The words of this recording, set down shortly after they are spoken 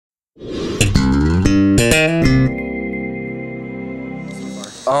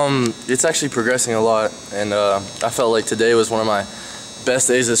It's actually progressing a lot, and I felt like today was one of my best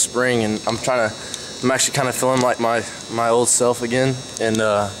days of spring, and I'm actually kind of feeling like my old self again, and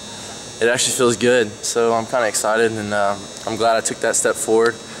it actually feels good. So I'm kind of excited, and I'm glad I took that step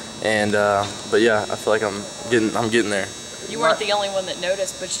forward. And but yeah, I feel like I'm getting there. You weren't the only one that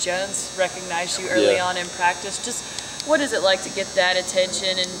noticed. Butch Jones recognized you early on in practice. Just what is it like to get that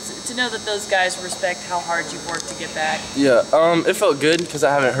attention and to know that those guys respect how hard you've worked to get back? Yeah, it felt good because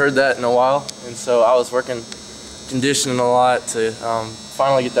I haven't heard that in a while, and so I was working conditioning a lot to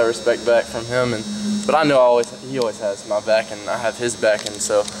finally get that respect back from him. But I know he always has my back, and I have his back, and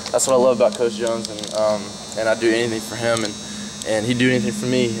so that's what I love about Coach Jones. And I do anything for him, and he'd do anything for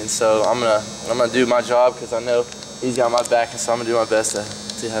me. And so I'm gonna do my job because I know he's got my back, and so I'm gonna do my best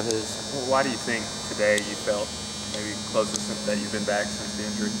to have his. Well, why do you think today you felt maybe closest that you've been back since the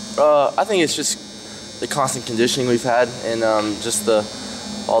injury? I think it's just the constant conditioning we've had, and just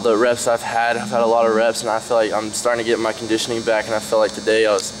all the reps I've had. I've had a lot of reps, and I feel like I'm starting to get my conditioning back. And I feel like today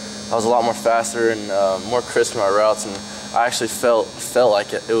I was a lot more faster and more crisp in my routes, and I actually felt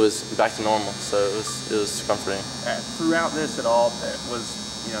like it was back to normal. So it was comforting. Throughout this at all, was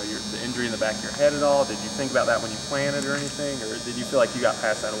the injury in the back of your head at all? Did you think about that when you planned it or anything, or did you feel like you got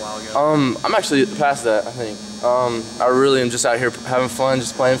past that a while ago? I'm actually past that, I think. I really am just out here having fun,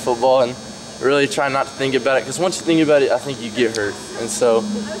 just playing football, and really trying not to think about it, because once you think about it, I think you get hurt. And so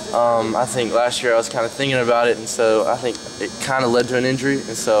I think last year I was kind of thinking about it, and so I think it kind of led to an injury,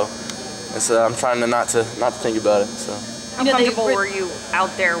 and so I'm trying not to think about it. So. How comfortable were you out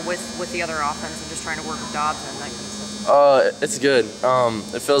there with the other offense and just trying to work with Dobbs and that kind of stuff? It's good.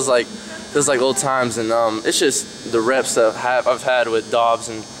 It feels like old times, and it's just the reps that I've had with Dobbs,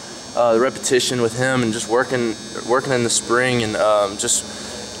 and the repetition with him, and just working in the spring, and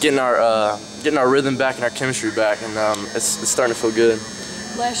just getting our rhythm back and our chemistry back, and it's starting to feel good.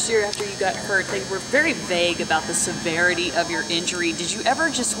 Last year after you got hurt, they were very vague about the severity of your injury. Did you ever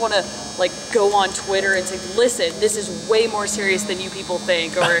just want to go on Twitter and say, listen, this is way more serious than you people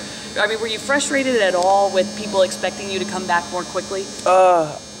think? Or, I mean, were you frustrated at all with people expecting you to come back more quickly?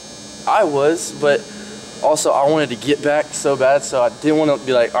 I was, but also I wanted to get back so bad, so I didn't want to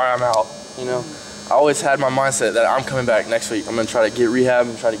be like, all right, I'm out, I always had my mindset that I'm coming back next week. I'm going to try to get rehab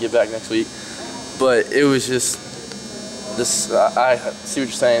and try to get back next week. But it was just this, I see what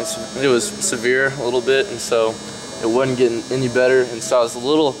you're saying. It was severe a little bit, and so it wasn't getting any better. And so I was a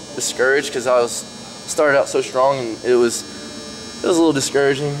little discouraged because I started out so strong, and it was a little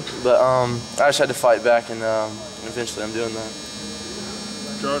discouraging. But I just had to fight back, and eventually I'm doing that.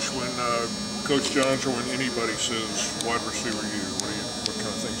 Josh, when Coach Jones or when anybody says wide receiver what kind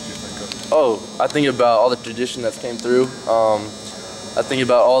of things do you think of? Oh, I think about all the tradition that's came through. I think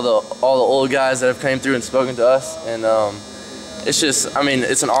about all the old guys that have came through and spoken to us, and it's just, I mean,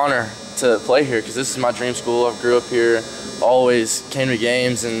 it's an honor to play here because this is my dream school. I grew up here, always came to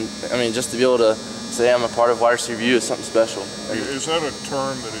games, and I mean, just to be able to say I'm a part of Wide Receiver U is something special. Is that a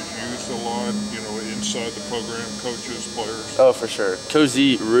term that is used a lot, inside the program, coaches, players? Oh, for sure. Coach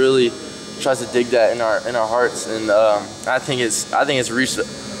Z really tries to dig that in our hearts, and I think it's reached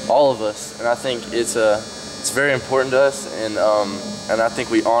all of us, and I think it's very important to us, and I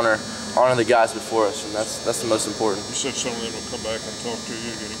think we honor the guys before us, and that's the most important. You said some of them will come back and talk to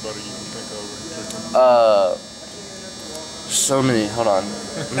you. Anybody you can think of in particular? So many. Hold on.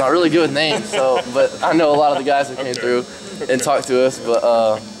 I'm not really good with names, but I know a lot of the guys that came through and talked to us. But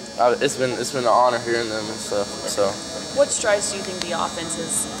it's been an honor hearing them and stuff. So. What strides do you think the offense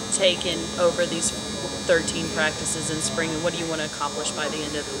has taken over these 13 practices in spring, and what do you want to accomplish by the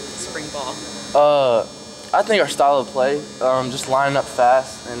end of spring ball? I think our style of play, just lining up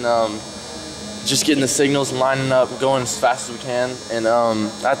fast and just getting the signals and lining up, going as fast as we can. And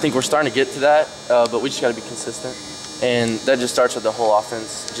I think we're starting to get to that, but we just got to be consistent. And that just starts with the whole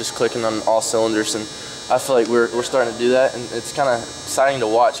offense, just clicking on all cylinders. And I feel like we're starting to do that, and it's kind of exciting to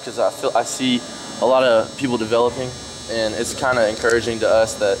watch because I see a lot of people developing, and it's kind of encouraging to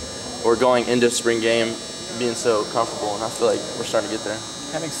us that we're going into spring game being so comfortable, and I feel like we're starting to get there.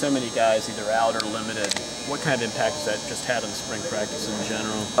 Having so many guys either out or limited, what kind of impact has that just had on spring practice in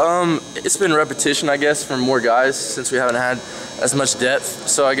general? It's been repetition, I guess, for more guys since we haven't had as much depth.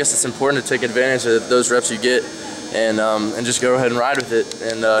 So I guess it's important to take advantage of those reps you get and just go ahead and ride with it.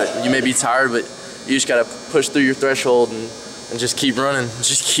 And you may be tired, but you just got to push through your threshold and just keep running,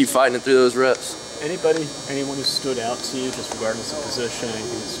 just keep fighting it through those reps. Anyone who stood out to you, just regardless of position,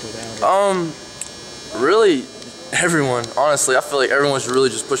 anything that stood out? Really, everyone. Honestly, I feel like everyone's really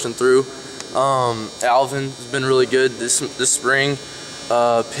just pushing through. Alvin has been really good this spring.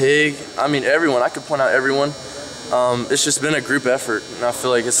 Pig. I mean, everyone. I could point out everyone. It's just been a group effort, and I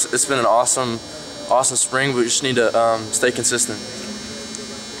feel like it's been an awesome spring. But we just need to stay consistent.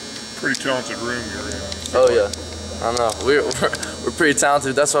 Pretty talented room you're in. Oh yeah, I know. We're pretty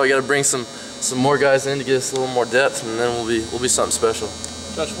talented. That's why we got to bring some more guys in to get us a little more depth, and then we'll be something special.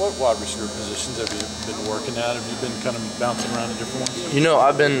 Josh, what wide receiver positions have you been working at? Have you been kind of bouncing around in different ones? You know,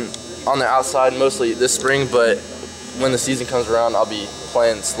 I've been on the outside mostly this spring, but when the season comes around, I'll be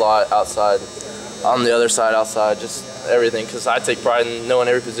playing slot outside, on the other side outside, just everything, because I take pride in knowing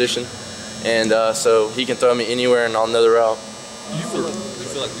every position, and so he can throw me anywhere and I'll know the route. You feel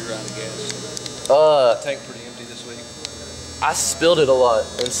like you're out of gas? Tank pretty empty this week. I spilled it a lot,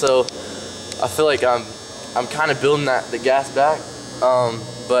 and so I feel like I'm kind of building the gas back.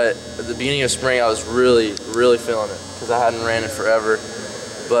 But at the beginning of spring, I was really feeling it because I hadn't ran it forever.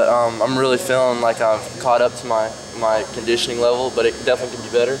 But I'm really feeling like I've caught up to my conditioning level, but it definitely can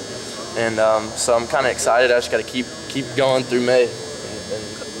be better. And so I'm kind of excited. I just got to keep going through May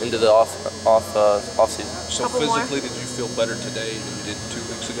and into the off season. So physically, did you feel better today than you did 2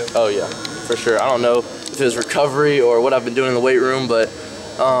 weeks ago? Oh yeah, for sure. I don't know if it was recovery or what I've been doing in the weight room, but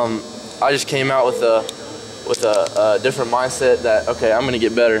I just came out with a different mindset that, okay, I'm gonna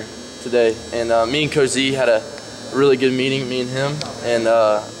get better today. And me and Coach Z had a really good meeting, me and him, and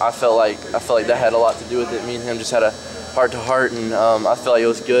I felt like that had a lot to do with it. Me and him just had a heart-to-heart, and I felt like it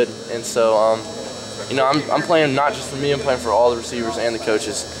was good. And so you know, I'm playing not just for me, I'm playing for all the receivers and the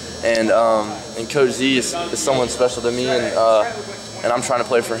coaches. And Coach Z is someone special to me, and I'm trying to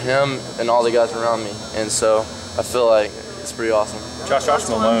play for him and all the guys around me. And so I feel like it's pretty awesome. Josh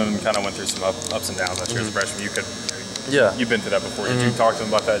Malone kind of went through some ups and downs last year as a freshman. You've been through that before. Did you talk to him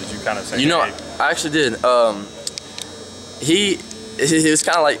about that? Did you kind of say, you know, hey? I actually did. He was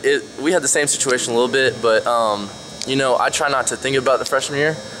kind of like it. We had the same situation a little bit, but you know, I try not to think about the freshman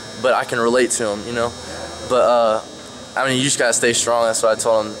year, but I can relate to him, you know. But I mean, you just gotta stay strong. That's what I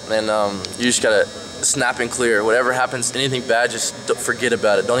told him, and you just gotta snap and clear. Whatever happens, anything bad, just forget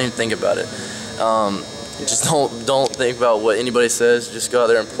about it. Don't even think about it. Just don't think about what anybody says. Just go out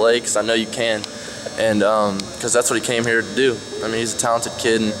there and play, because I know you can, and because that's what he came here to do. I mean, he's a talented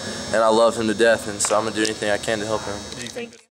kid, and I love him to death, and so I'm gonna do anything I can to help him.